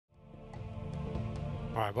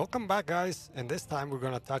Alright, welcome back guys, and this time we're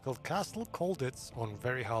gonna tackle Castle Colditz on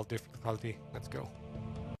very hard difficulty. Let's go.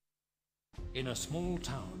 In a small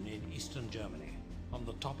town in eastern Germany, on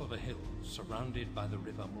the top of a hill surrounded by the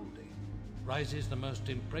river Mulde, rises the most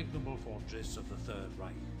impregnable fortress of the Third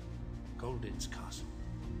Reich, Colditz Castle.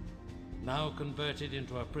 Now converted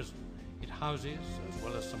into a prison, it houses, as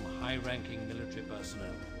well as some high-ranking military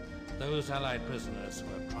personnel, those Allied prisoners who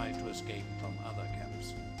have tried to escape from other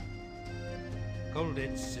camps.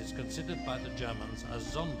 Colditz is considered by the Germans a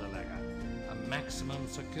Sonderlager, a maximum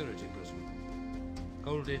security prison.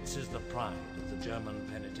 Colditz is the pride of the German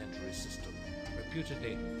penitentiary system,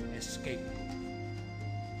 reputedly escape-proof.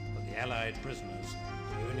 For the Allied prisoners,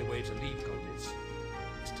 the only way to leave Colditz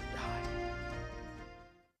is to die.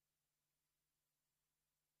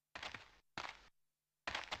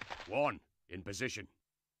 One, in position.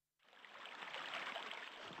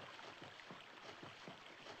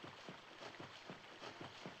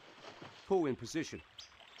 Two in position.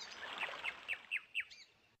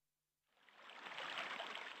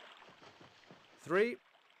 Three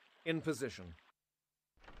in position.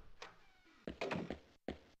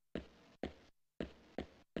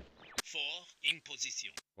 Four in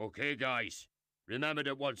position. Okay, guys. Remember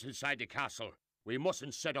that once inside the castle, we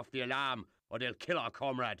mustn't set off the alarm or they'll kill our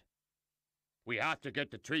comrade. We have to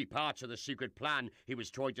get the 3 parts of the secret plan he was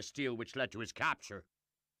trying to steal which led to his capture.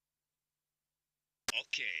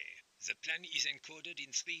 Okay, the plan is encoded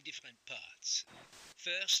in 3 different parts.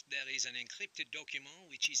 First, there is an encrypted document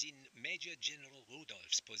which is in Major General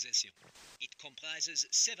Rudolph's possession. It comprises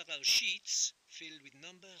several sheets filled with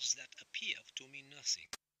numbers that appear to mean nothing.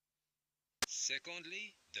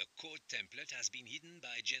 Secondly, the code template has been hidden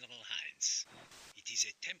by General Heinz. It is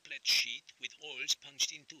a template sheet with holes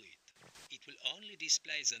punched into it. It will only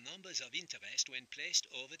display the numbers of interest when placed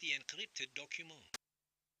over the encrypted document.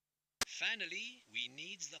 Finally, we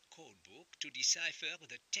need the codebook to decipher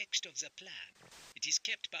the text of the plan. It is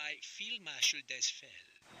kept by Field Marshal Desfel.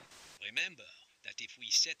 Remember that if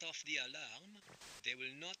we set off the alarm, they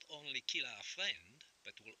will not only kill our friend,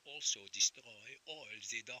 but will also destroy all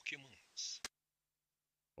the documents.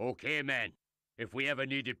 Okay, men. If we ever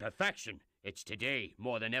needed perfection, it's today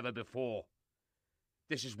more than ever before.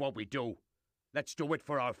 This is what we do. Let's do it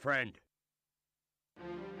for our friend.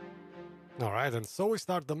 Alright, and so we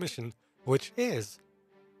start the mission, which is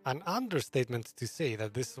an understatement to say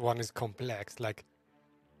that this one is complex. Like,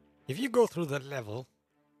 if you go through the level,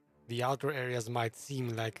 the outer areas might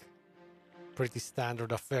seem like pretty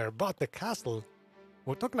standard affair, but the castle,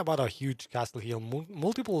 we're talking about a huge castle here,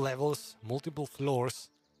 multiple levels, multiple floors.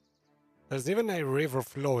 There's even a river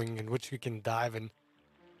flowing in which you can dive in.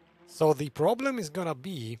 So the problem is gonna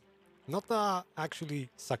be not actually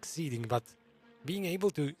succeeding, but being able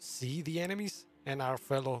to see the enemies and our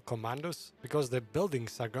fellow commandos, because the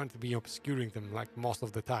buildings are going to be obscuring them like most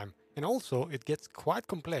of the time. And also it gets quite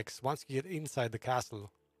complex once you get inside the castle.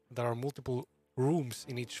 There are multiple rooms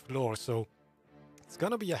in each floor, so it's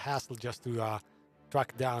gonna be a hassle just to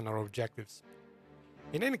track down our objectives.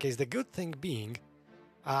 In any case, the good thing being,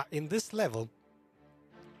 in this level,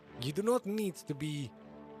 you do not need to be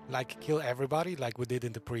like kill everybody like we did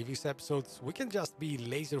in the previous episodes. We can just be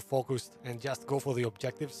laser focused and just go for the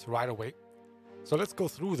objectives right away. So let's go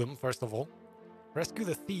through them first of all. Rescue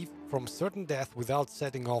the thief from certain death without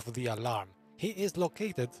setting off the alarm. He is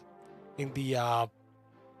located in the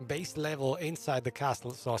base level inside the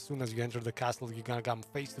castle, so as soon as you enter the castle you're gonna come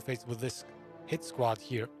face to face with this hit squad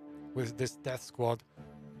here, with this death squad.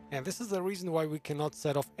 And this is the reason why we cannot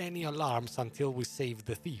set off any alarms until we save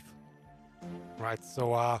the thief. Right,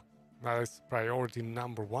 so that is priority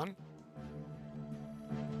number 1.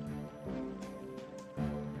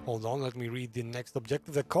 Hold on, let me read the next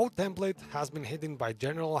objective. The code template has been hidden by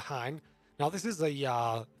General Hein. Now this is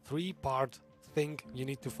a 3-part thing you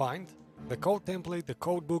need to find. The code template, the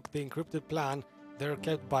code book, the encrypted plan, they're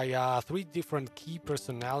kept by 3 different key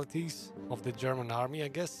personalities of the German army, I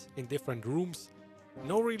guess, in different rooms.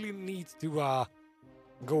 No really need to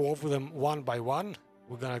go over them one by one.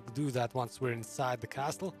 We're gonna do that once we're inside the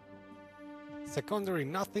castle. Secondary,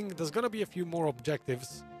 nothing. There's gonna be a few more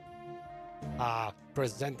objectives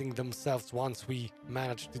presenting themselves once we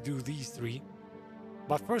manage to do these 3.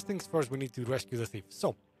 But first things first, we need to rescue the thief.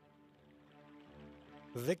 So,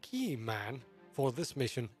 the key man for this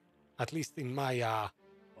mission, at least in my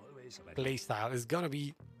playstyle, is gonna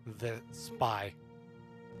be the spy.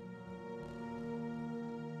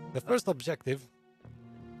 The first objective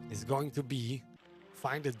is going to be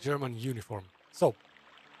find a German uniform. So,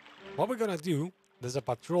 what we're gonna do, there's a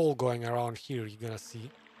patrol going around here, you're gonna see.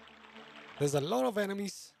 There's a lot of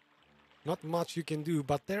enemies not much you can do,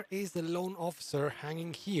 but there is a lone officer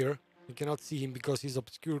hanging here. You cannot see him because he's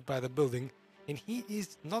obscured by the building. And he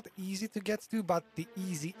is not easy to get to, but the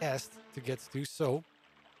easiest to get to, so...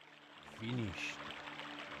 Finished.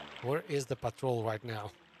 Where is the patrol right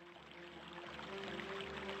now?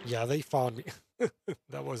 Yeah, they found me.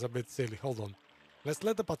 That was a bit silly. Hold on. Let's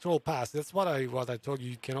let the patrol pass. That's what I told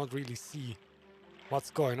you. You cannot really see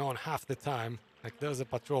what's going on half the time. Like, there's a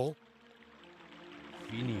patrol.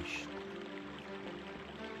 Finished.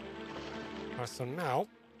 So now,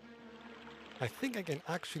 I think I can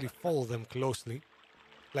actually follow them closely.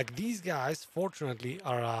 Like, these guys, fortunately,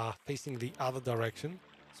 are facing the other direction.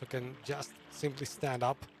 So I can just simply stand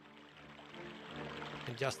up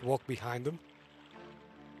and just walk behind them.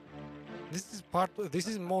 This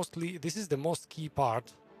is the most key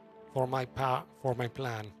part for my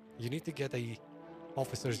plan. You need to get a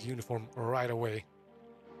officer's uniform right away.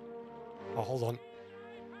 Oh, hold on.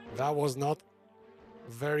 That was not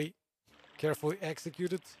very carefully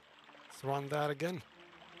executed. Let's run that again.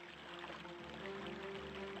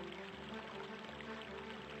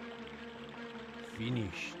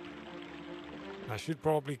 Finished. I should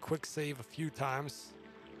probably quick save a few times.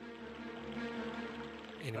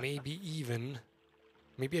 And maybe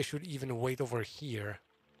I should even wait over here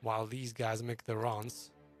while these guys make the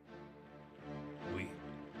runs. Oui.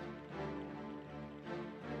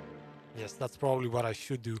 Yes, that's probably what I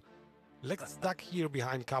should do. Let's duck here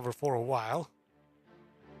behind cover for a while.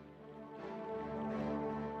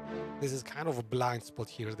 This is kind of a blind spot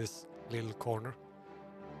here, this little corner.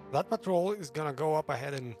 That patrol is gonna go up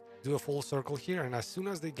ahead and do a full circle here, and as soon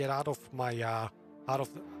as they get out of my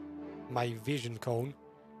vision cone,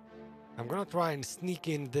 I'm gonna try and sneak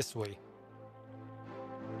in this way.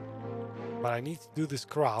 But I need to do this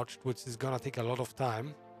crouched, which is gonna take a lot of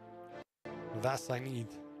time. Thus, I need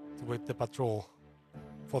to wait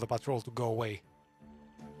for the patrol to go away.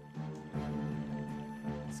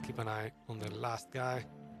 Let's keep an eye on the last guy.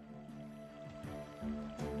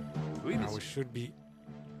 Now we should be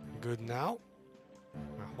good now.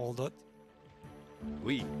 Hold it.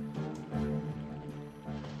 Oui.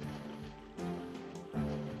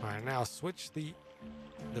 Alright, now switch the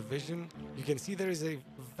vision. You can see there is a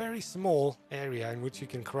very small area in which you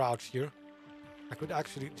can crouch here. I could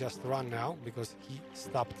actually just run now because he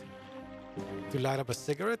stopped to light up a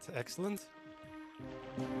cigarette. Excellent.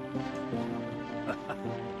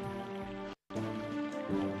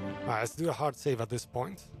 Alright, let's do a hard save at this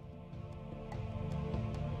point.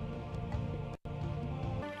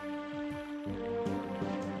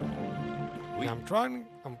 I'm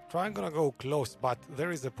trying gonna go close, but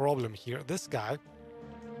there is a problem here. This guy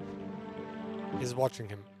is watching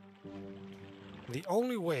him. The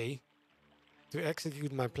only way to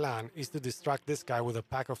execute my plan is to distract this guy with a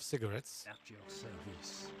pack of cigarettes. At your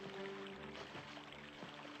service.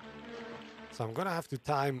 So I'm gonna have to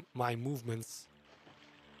time my movements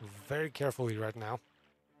very carefully right now.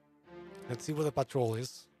 Let's see where the patrol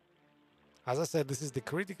is. As I said, this is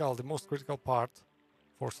the most critical part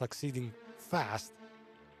for succeeding fast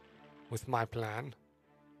with my plan.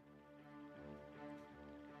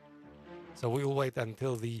 So we'll wait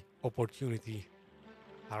until the opportunity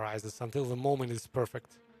arises, until the moment is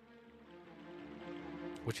perfect.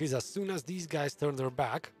 Which is as soon as these guys turn their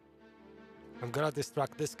back, I'm gonna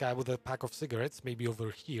distract this guy with a pack of cigarettes, maybe over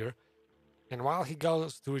here. And while he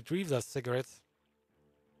goes to retrieve that cigarette,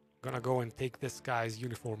 I'm gonna go and take this guy's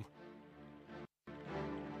uniform.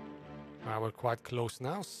 We're quite close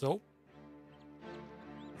now, so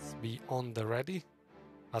let's be on the ready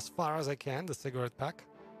as far as I can, the cigarette pack,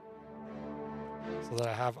 so that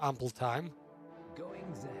I have ample time.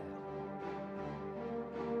 Going there.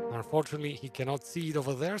 Unfortunately, he cannot see it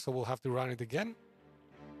over there, so we'll have to run it again.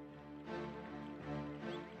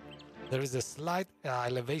 There is a slight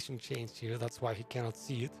elevation change here, that's why he cannot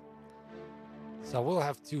see it. So we'll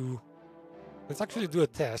have to... Let's actually do a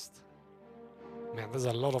test. Man, there's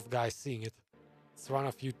a lot of guys seeing it. Let's run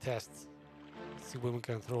a few tests. See when we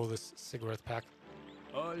can throw this cigarette pack.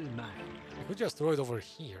 All mine. I could just throw it over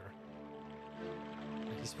here.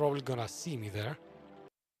 He's probably gonna see me there.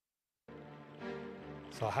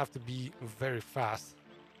 So I have to be very fast.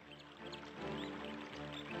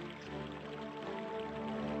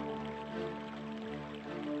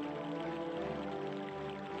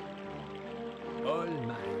 All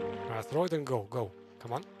mine. Alright, throw it and go. Go.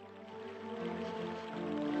 Come on.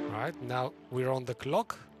 Alright, now we're on the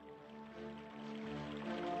clock.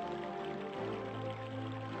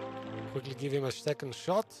 Quickly give him a second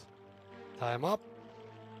shot. Time up.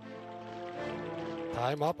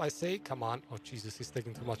 Time up, I say. Come on. Oh, Jesus, he's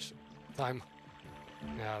taking too much time.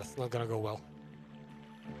 Yeah, that's not gonna go well.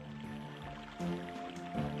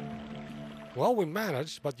 Well, we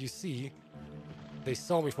managed, but you see, they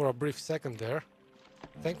saw me for a brief second there.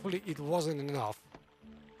 Thankfully, it wasn't enough.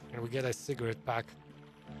 And we get a cigarette pack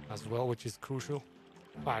as well, which is crucial.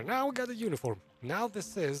 Alright, now we got a uniform. Now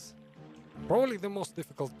this is probably the most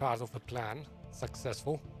difficult part of the plan.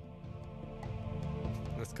 Successful.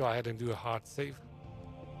 Let's go ahead and do a hard save.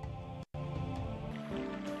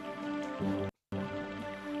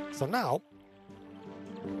 So now,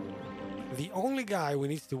 the only guy we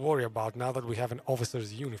need to worry about now that we have an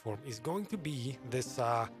officer's uniform is going to be this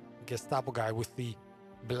Gestapo guy with the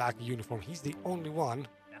black uniform. He's the only one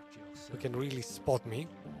who can really spot me.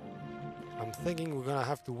 I'm thinking we're gonna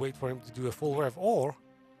have to wait for him to do a full rev, or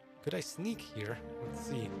could I sneak here? Let's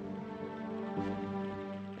see.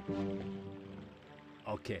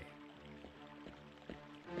 Okay.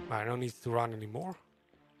 I don't need to run anymore.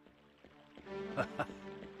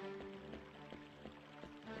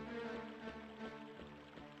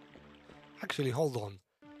 Actually, hold on.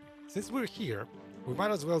 Since we're here, we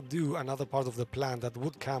might as well do another part of the plan that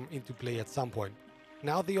would come into play at some point.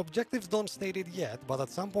 Now, the objectives don't state it yet, but at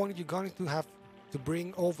some point you're going to have to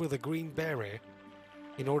bring over the Green Beret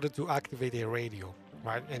in order to activate a radio,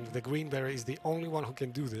 right? And the Green Beret is the only one who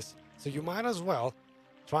can do this, so you might as well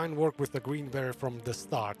try and work with the Green Beret from the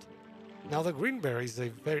start. Now, the Green Beret is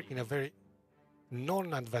in a very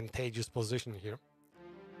non-advantageous position here.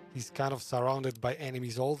 He's kind of surrounded by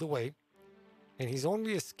enemies all the way, and his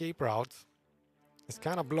only escape route is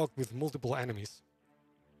kind of blocked with multiple enemies.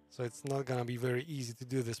 So it's not gonna be very easy to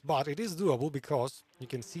do this, but it is doable because you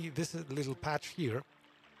can see this little patch here.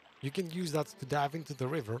 You can use that to dive into the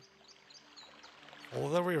river, all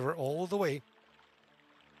the way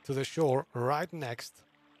to the shore, right next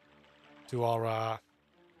to our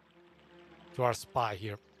spy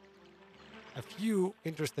here. A few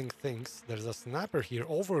interesting things. There's a sniper here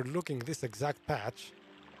overlooking this exact patch,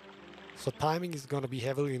 so timing is gonna be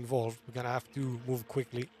heavily involved. We're gonna have to move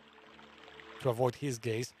quickly to avoid his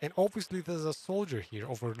gaze, and obviously there's a soldier here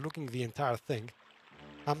overlooking the entire thing.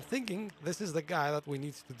 I'm thinking this is the guy that we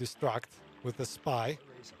need to distract with the spy,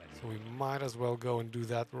 so we might as well go and do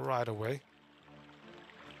that right away.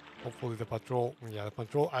 Hopefully the patrol,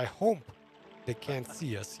 I hope they can't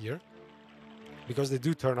see us here, because they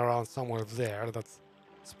do turn around somewhere there. That's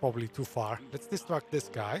probably too far. Let's distract this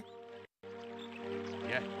guy.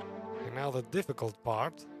 Yeah. And now the difficult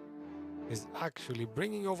part is actually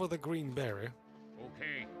bringing over the Green Beret.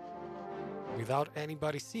 Okay. Without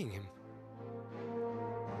anybody seeing him.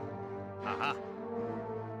 Haha.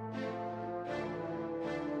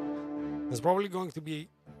 There's probably going to be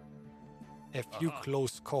a few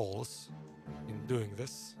close calls in doing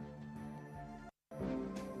this.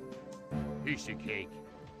 Piece of cake.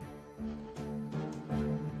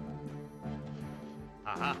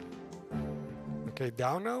 Haha. Okay,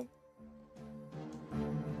 down now.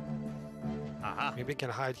 Haha. Maybe I can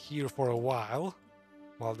hide here for a while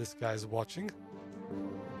this guy is watching.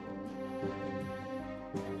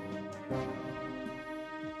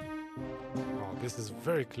 Oh, this is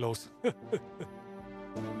very close.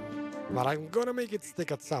 But I'm gonna make it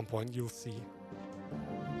stick at some point, you'll see.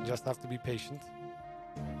 Just have to be patient.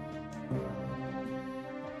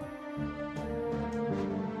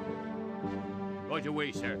 Right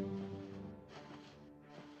away, sir.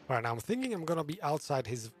 Alright, now I'm thinking I'm gonna be outside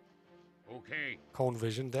his Okay. cone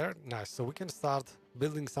vision there. Nice, so we can start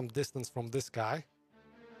building some distance from this guy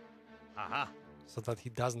Haha. so that he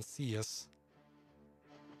doesn't see us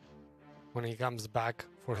when he comes back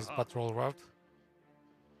for his patrol route.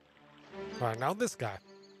 Alright, now this guy.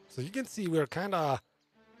 So you can see we're kind of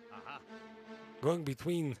going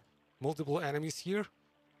between multiple enemies here.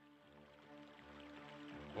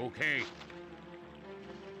 Okay.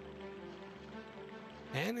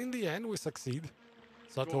 And in the end, we succeed.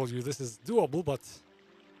 So I told you this is doable, but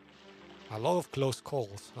a lot of close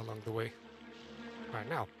calls along the way. Right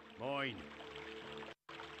now. Mine.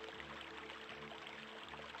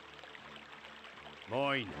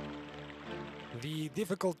 Mine. The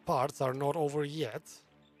difficult parts are not over yet.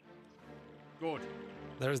 Good.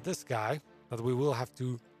 There's this guy that we will have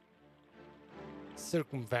to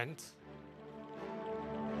circumvent.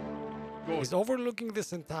 Good. He's overlooking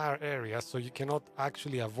this entire area, so you cannot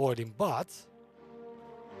actually avoid him, but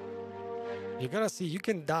you're gonna see you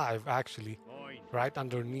can dive actually Mine. right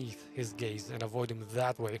underneath his gaze and avoid him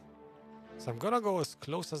that way. So I'm gonna go as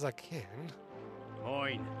close as I can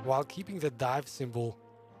Mine. while keeping the dive symbol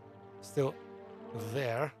still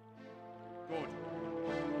there. Good.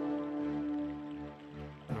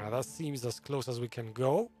 Alright, that seems as close as we can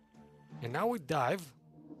go. And now we dive.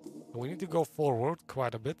 We need to go forward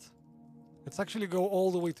quite a bit. Let's actually go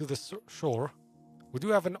all the way to the shore. We do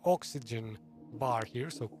have an oxygen bar here,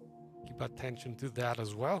 so keep attention to that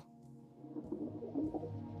as well.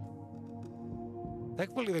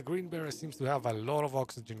 Thankfully, the Green Beret seems to have a lot of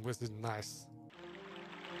oxygen, which is nice.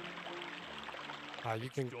 You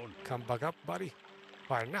can come back up, buddy.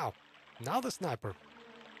 All right, now the sniper.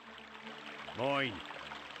 Mine.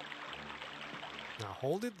 Now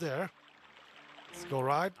hold it there. Let's go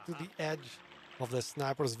right to the edge of the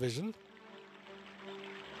sniper's vision.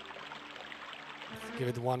 Let's give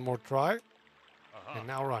it one more try. And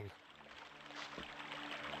now run.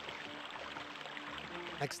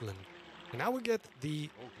 Excellent. And now we get the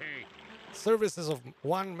services of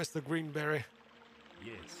one Mr. Green Beret.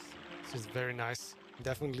 Yes. This is very nice.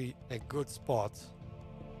 Definitely a good spot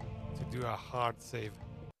to do a hard save.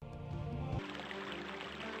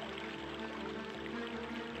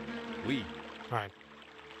 Oui. Right.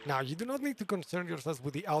 Now, you do not need to concern yourselves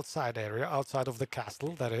with the outside area, outside of the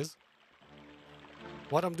castle, that is.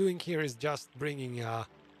 What I'm doing here is just bringing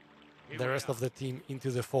the rest of the team into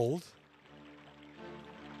the fold.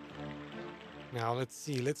 Now, let's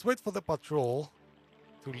see. Let's wait for the patrol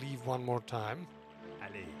to leave one more time.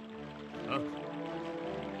 Allez. Huh?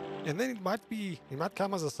 And then it might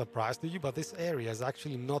come as a surprise to you, but this area is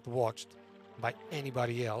actually not watched by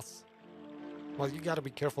anybody else. Well, you gotta be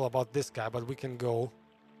careful about this guy, but we can go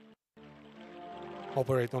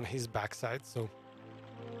operate on his backside, so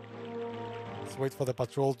let's wait for the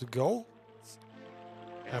patrol to go. Let's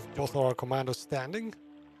have both of our commandos standing.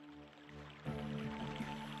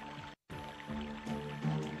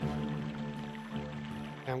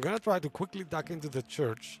 I'm gonna try to quickly duck into the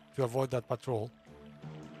church to avoid that patrol.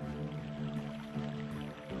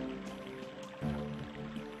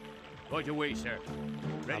 Right away, sir.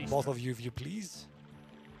 Ready, Both of you, if you please.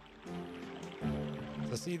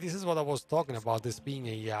 So see, this is what I was talking about, this being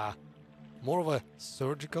a more of a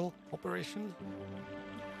surgical operation.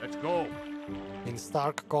 Let's go. In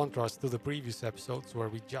stark contrast to the previous episodes where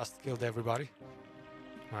we just killed everybody.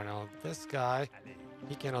 Right now, this guy,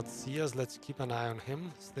 he cannot see us. Let's keep an eye on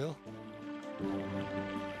him still.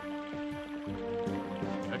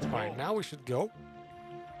 Let's go. Right, now we should go.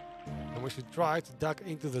 And we should try to duck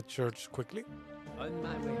into the church quickly. On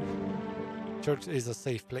my way. Church is a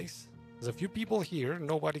safe place. There's a few people here.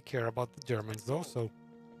 Nobody care about the Germans though, so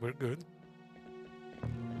we're good.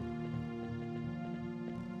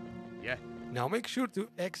 Yeah. Now make sure to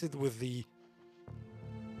exit with the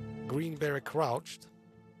Green Beret crouched,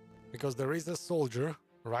 because there is a soldier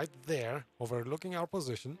right there overlooking our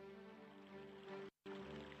position.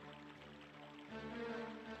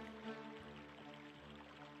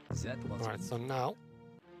 Alright, so now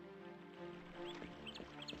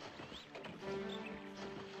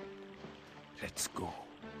Let's go.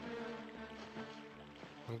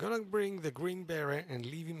 I'm gonna bring the Green Beret and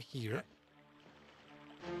leave him here.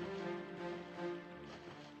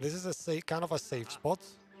 This is a safe, kind of a safe spot.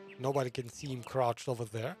 Nobody can see him crouched over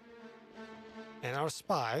there. And our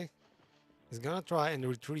spy is gonna try and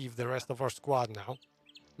retrieve the rest of our squad now.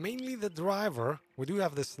 Mainly the driver. We do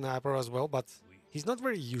have the sniper as well, but he's not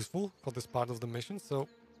very useful for this part of the mission, so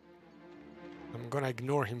I'm gonna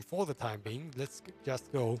ignore him for the time being. Let's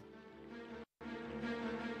just go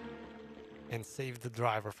and save the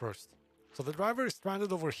driver first. So the driver is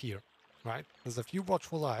stranded over here, right? There's a few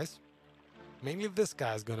watchful eyes. Mainly this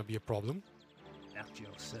guy is gonna be a problem. At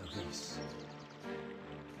your service.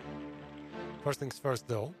 First things first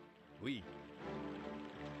though, Oui.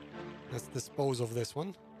 let's dispose of this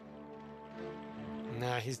one.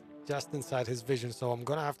 Nah, he's just inside his vision, so I'm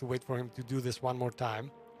gonna have to wait for him to do this one more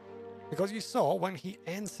time. Because you saw when he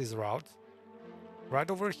ends his route,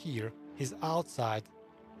 right over here, he's outside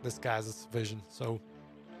this guy's vision, so...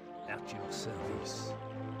 At your service.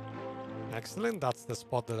 Excellent, that's the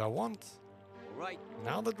spot that I want. All right.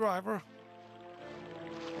 Now the driver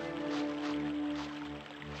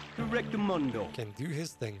Direct the Mundo. can do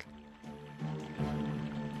his thing.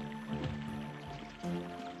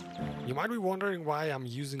 You might be wondering why I'm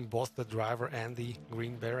using both the driver and the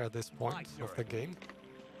Green Beret at this point of the game.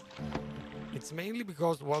 It's mainly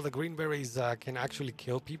because, well, the Green Berets can actually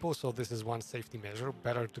kill people, so this is one safety measure.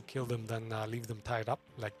 Better to kill them than leave them tied up,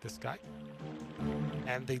 like this guy.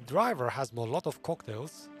 And the driver has Molotov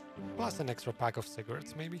cocktails, plus an extra pack of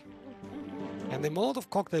cigarettes, maybe. And the Molotov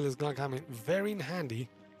cocktail is gonna come in very handy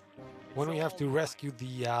when we have to rescue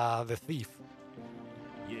the thief.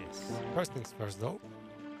 Yes. First things first, though.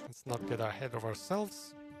 Let's not get ahead of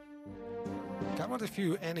ourselves. Got quite a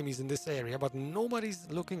few enemies in this area, but nobody's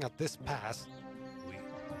looking at this pass,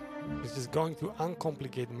 which is going to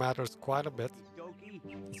uncomplicate matters quite a bit.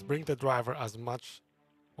 Let's bring the driver as much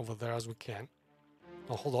over there as we can.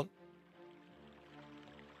 Oh, hold on.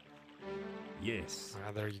 Yes.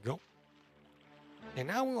 There you go. And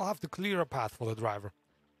now we'll have to clear a path for the driver.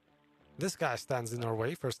 This guy stands in our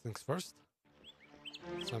way, first things first.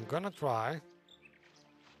 So I'm gonna try.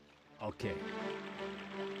 Okay.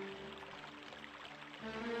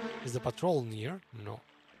 Is the patrol near? No.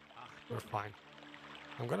 We're fine.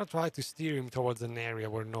 I'm gonna try to steer him towards an area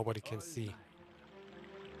where nobody can see.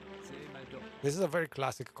 This is a very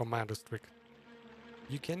classic Commandos trick.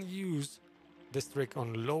 You can use this trick on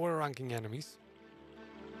lower ranking enemies.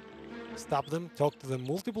 Stop them, talk to them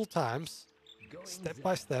multiple times, step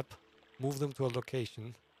by step, move them to a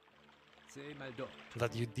location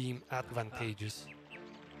that you deem advantageous.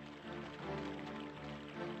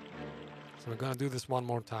 So we're gonna do this one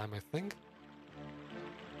more time, I think.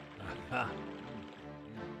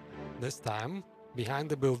 This time, behind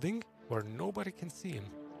the building, where nobody can see him.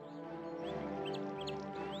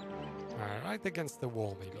 Right against the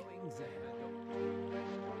wall, maybe.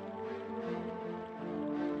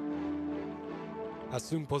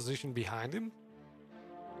 Assume position behind him,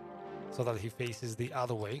 so that he faces the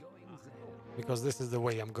other way. Because this is the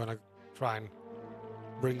way I'm gonna try and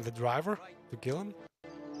bring the driver to kill him.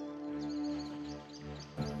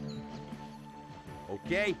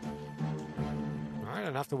 Okay. Alright,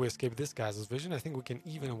 and after we escape this guy's vision, I think we can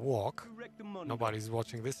even walk. Nobody's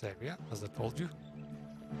watching this area, as I told you.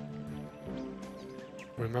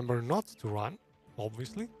 Remember not to run,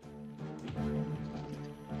 obviously.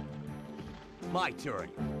 My turn.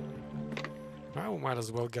 Well, we might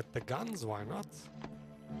as well get the guns, why not?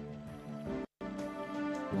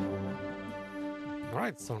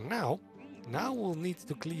 Alright, so now we'll need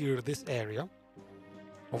to clear this area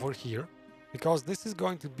over here, because this is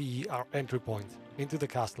going to be our entry point into the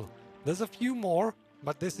castle. There's a few more,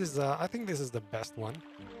 but this is, I think this is the best one.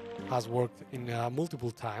 Has worked in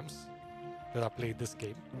multiple times that I played this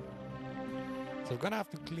game. So we're gonna have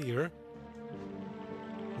to clear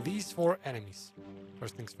these 4 enemies.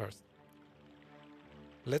 First things first.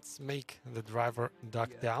 Let's make the driver duck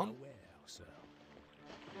down.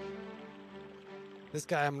 This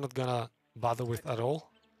guy I'm not gonna bother with at all.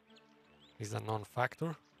 He's a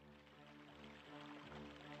non-factor.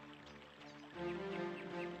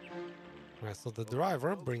 Right, so the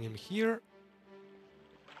driver, bring him here.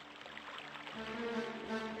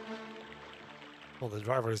 Well, the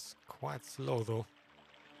driver is quite slow though.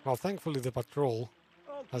 Well, thankfully the patrol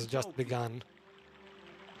has just begun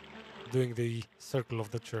doing the circle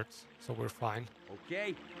of the church, so we're fine.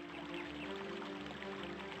 Okay.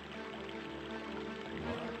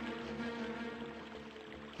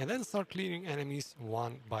 And then start clearing enemies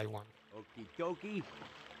one by one. Okie dokie.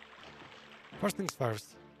 First things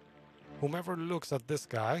first. Whomever looks at this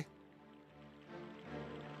guy,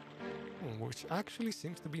 which actually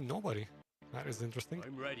seems to be nobody. That is interesting.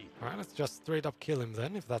 I'm ready. Alright, let's just straight up kill him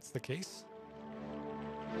then, if that's the case.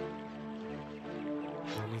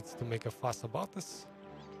 No needs to make a fuss about this.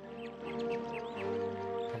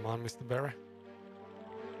 Come on, Mr. Beret.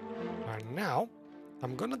 Alright, now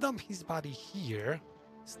I'm gonna dump his body here.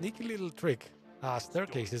 Sneaky little trick.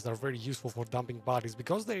 Staircases are very useful for dumping bodies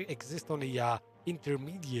because they exist on a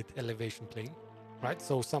intermediate elevation plane, right?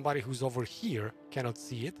 So somebody who's over here cannot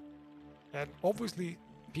see it. And obviously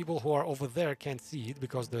people who are over there can't see it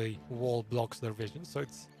because the wall blocks their vision. So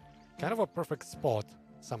it's kind of a perfect spot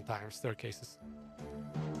sometimes, staircases.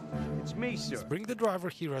 It's me, sir. Let's bring the driver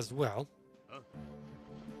here as well.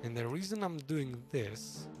 And the reason I'm doing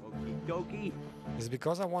this Okie dokie. is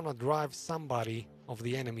because I want to drive somebody of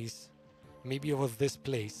the enemies maybe over this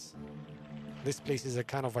place. This place is a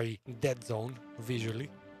kind of a dead zone visually.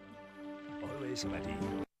 Always ready.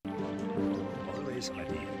 Always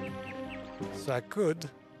ready. So I could...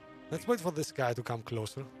 Let's wait for this guy to come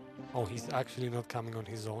closer. Oh, he's actually not coming on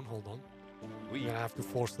his own. Hold on. We're gonna have to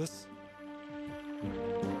force this.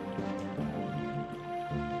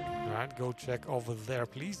 Alright, go check over there,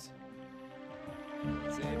 please.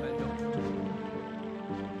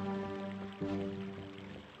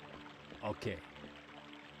 Okay.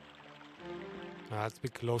 Let's be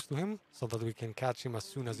close to him so that we can catch him as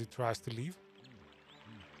soon as he tries to leave.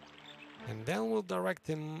 And then we'll direct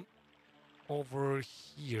him over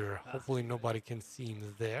here. Hopefully nobody can see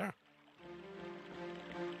him there.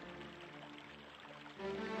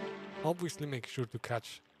 Obviously make sure to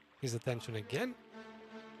catch his attention again.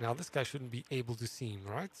 Now this guy shouldn't be able to see him,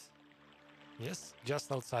 right? Yes,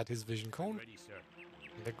 just outside his vision cone. Ready, sir.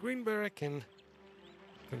 The Green Beret can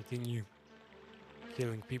continue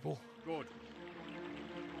killing people. Good.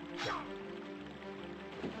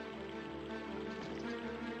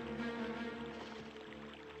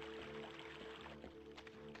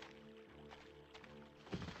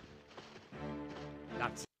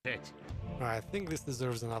 It. Alright, I think this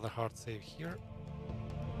deserves another hard save here,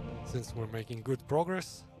 since we're making good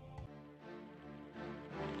progress.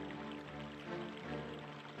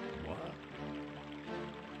 What?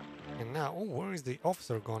 And now, oh, where is the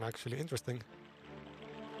officer gone? Actually, interesting.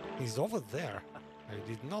 He's over there. I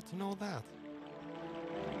did not know that.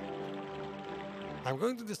 I'm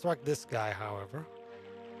going to distract this guy, however.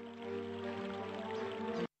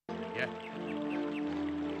 Yeah.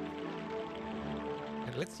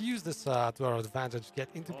 And let's use this to our advantage, get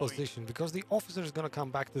into position, because the officer is going to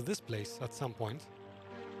come back to this place at some point.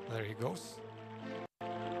 There he goes.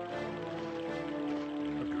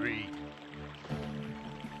 Agreed.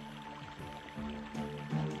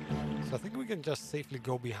 So I think we can just safely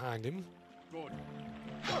go behind him. Good.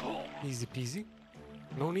 Easy peasy.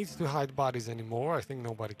 No need to hide bodies anymore. I think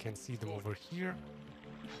nobody can see them over here.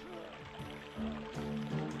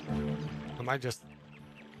 I might just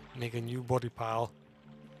make a new body pile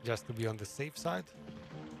just to be on the safe side.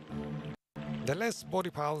 The less body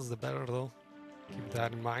piles, the better, though. Keep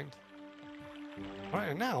that in mind. Alright,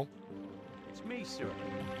 and now... It's me, sir.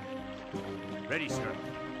 Ready, sir.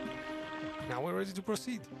 Now we're ready to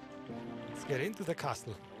proceed. Let's get into the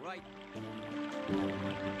castle. All right.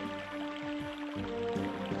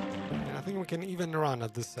 And I think we can even run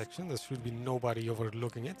at this section. There should be nobody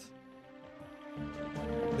overlooking it.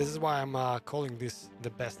 This is why I'm calling this the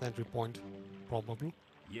best entry point, probably,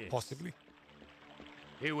 Yes. possibly.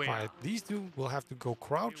 Here we Alright, are. these two will have to go Here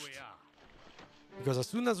crouched, we are. because as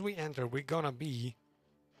soon as we enter, we're gonna be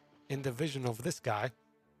in the vision of this guy.